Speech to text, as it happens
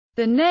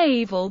The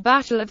naval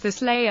Battle of the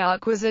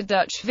Slaak was a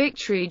Dutch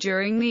victory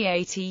during the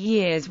 80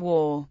 Years'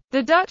 War.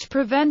 The Dutch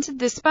prevented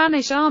the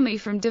Spanish army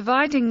from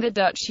dividing the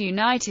Dutch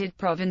United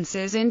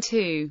Provinces in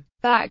two.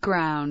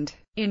 Background: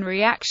 in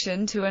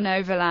reaction to an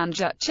overland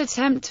Dutch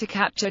attempt to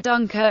capture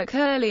Dunkirk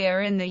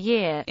earlier in the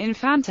year,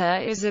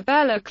 Infanta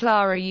Isabella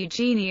Clara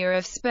Eugenia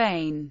of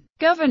Spain,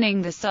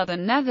 governing the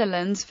southern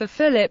Netherlands for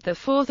Philip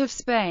IV of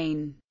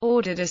Spain,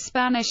 ordered a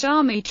Spanish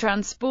army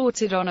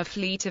transported on a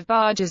fleet of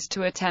barges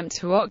to attempt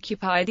to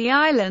occupy the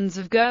islands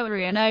of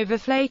Gebr and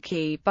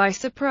Overflaky by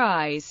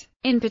surprise.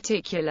 In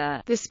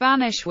particular, the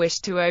Spanish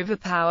wished to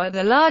overpower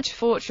the large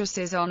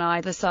fortresses on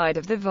either side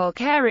of the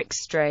Volcanic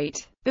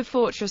Strait. The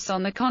fortress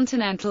on the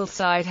continental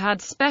side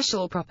had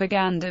special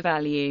propaganda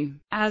value,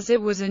 as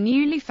it was a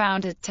newly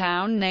founded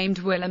town named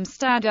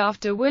Willemstad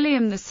after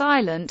William the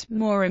Silent.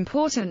 More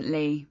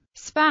importantly,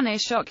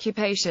 Spanish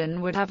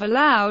occupation would have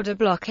allowed a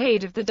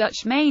blockade of the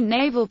Dutch main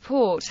naval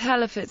port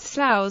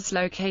Hellevoetsluis,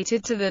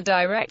 located to the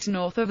direct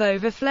north of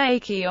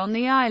Overflaky on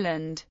the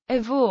island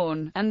of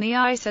Hoorn, and the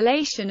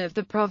isolation of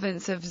the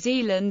province of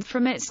Zeeland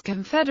from its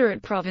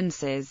confederate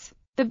provinces.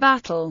 The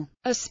battle.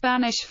 A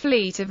Spanish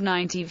fleet of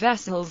 90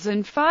 vessels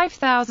and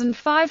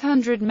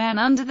 5,500 men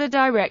under the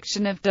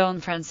direction of Don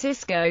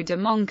Francisco de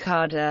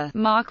Moncada,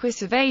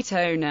 Marquis of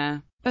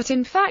Aytona, but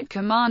in fact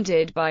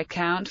commanded by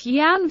Count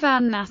Jan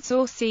van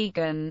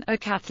Nassau-Siegen, a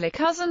Catholic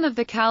cousin of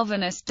the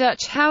Calvinist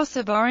Dutch House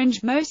of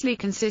Orange, mostly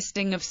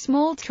consisting of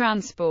small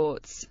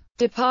transports,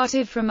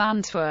 departed from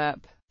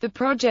Antwerp. The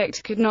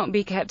project could not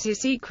be kept a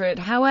secret,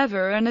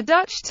 however, and a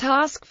Dutch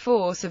task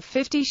force of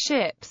 50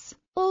 ships,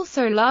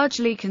 also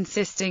largely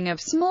consisting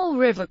of small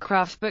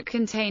rivercraft but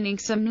containing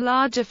some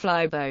larger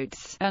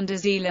flyboats, under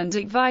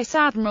Zeelandic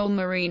Vice-Admiral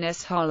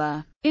Marinus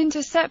Holler,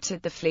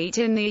 intercepted the fleet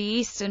in the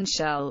eastern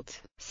Scheldt.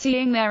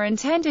 Seeing their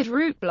intended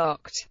route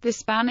blocked, the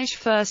Spanish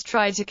first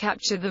tried to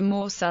capture the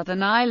more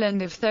southern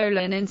island of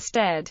Tholen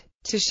instead,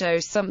 to show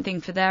something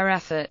for their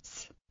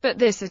efforts. But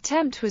this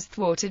attempt was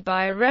thwarted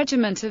by a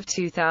regiment of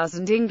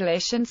 2,000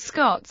 English and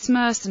Scots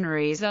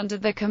mercenaries under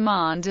the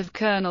command of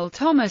Colonel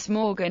Thomas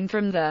Morgan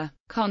from the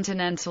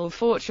continental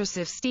fortress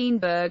of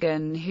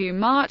Steenbergen, who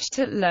marched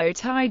at low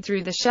tide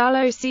through the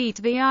shallow sea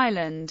to the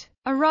island,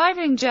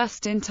 arriving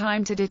just in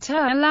time to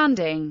deter a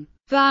landing.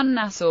 Van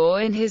Nassau,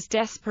 in his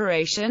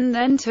desperation,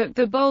 then took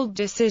the bold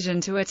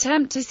decision to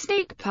attempt to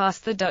sneak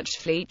past the Dutch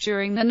fleet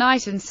during the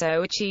night and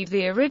so achieve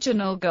the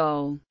original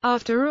goal.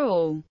 After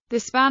all, the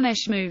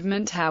Spanish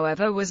movement,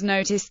 however, was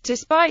noticed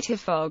despite a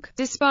fog.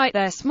 Despite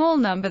their small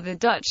number, the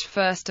Dutch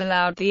first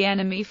allowed the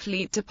enemy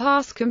fleet to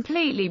pass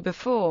completely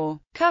before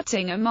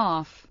cutting them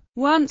off.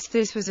 Once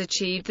this was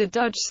achieved, the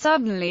Dutch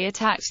suddenly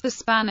attacked the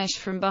Spanish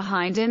from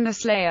behind in the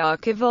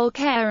Slaak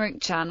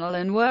Volcanic Channel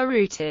and were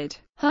routed.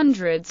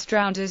 Hundreds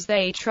drowned as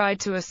they tried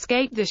to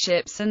escape the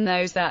ships, and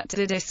those that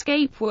did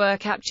escape were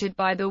captured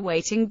by the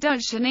waiting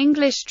Dutch and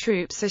English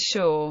troops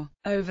ashore.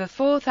 Over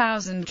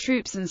 4,000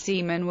 troops and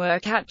seamen were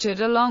captured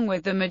along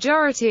with the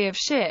majority of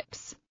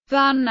ships.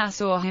 Van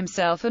Nassau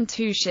himself and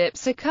 2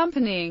 ships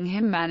accompanying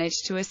him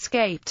managed to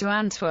escape to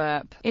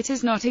Antwerp. It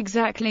is not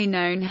exactly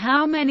known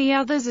how many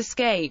others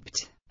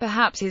escaped,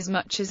 perhaps as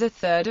much as a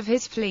third of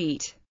his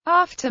fleet.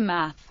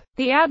 Aftermath.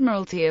 The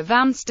Admiralty of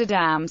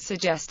Amsterdam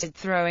suggested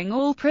throwing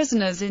all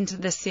prisoners into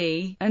the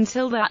sea,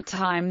 until that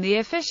time the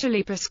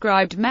officially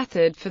prescribed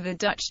method for the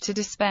Dutch to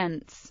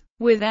dispense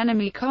with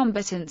enemy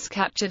combatants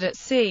captured at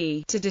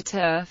sea, to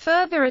deter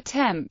further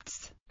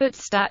attempts. But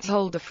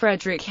Stadtholder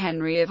Frederick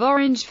Henry of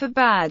Orange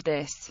forbade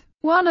this.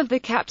 One of the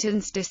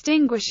captains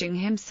distinguishing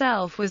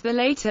himself was the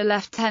later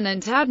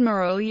Lieutenant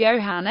Admiral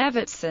Johan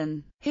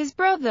Evertsen. His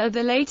brother,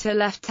 the later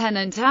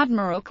Lieutenant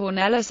Admiral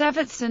Cornelis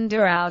Evertsen de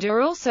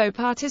Ruyter, also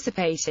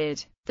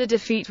participated. The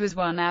defeat was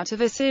one out of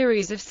a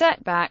series of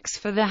setbacks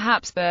for the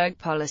Habsburg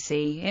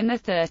policy in the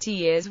 30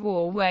 Years'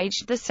 War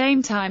waged the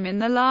same time in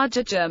the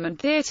larger German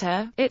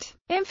theatre. It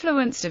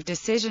influenced a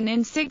decision in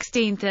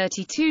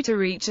 1632 to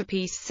reach a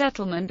peace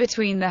settlement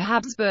between the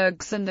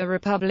Habsburgs and the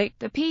Republic.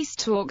 The peace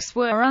talks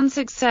were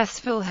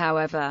unsuccessful,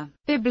 however.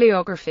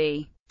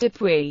 Bibliography: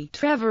 Dupuy,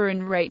 Trevor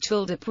and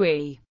Rachel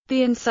Dupuy.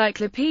 The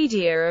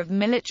Encyclopedia of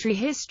Military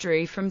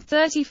History from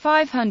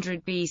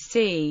 3500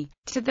 BC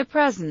to the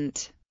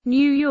present.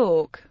 New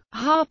York,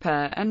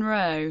 Harper and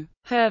Row.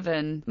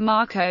 Herven,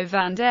 Marco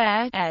van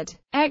der, ed.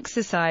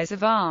 Exercise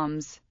of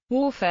Arms.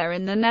 Warfare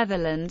in the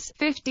Netherlands,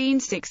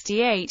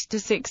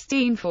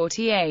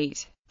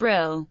 1568–1648.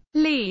 Brill.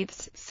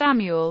 Leeds,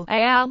 Samuel,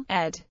 A.L.,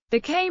 ed. The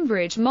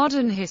Cambridge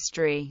Modern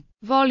History.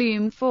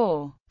 Volume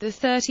 4. The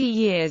 30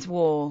 Years'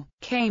 War.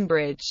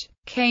 Cambridge.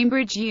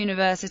 Cambridge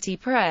University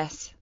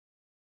Press.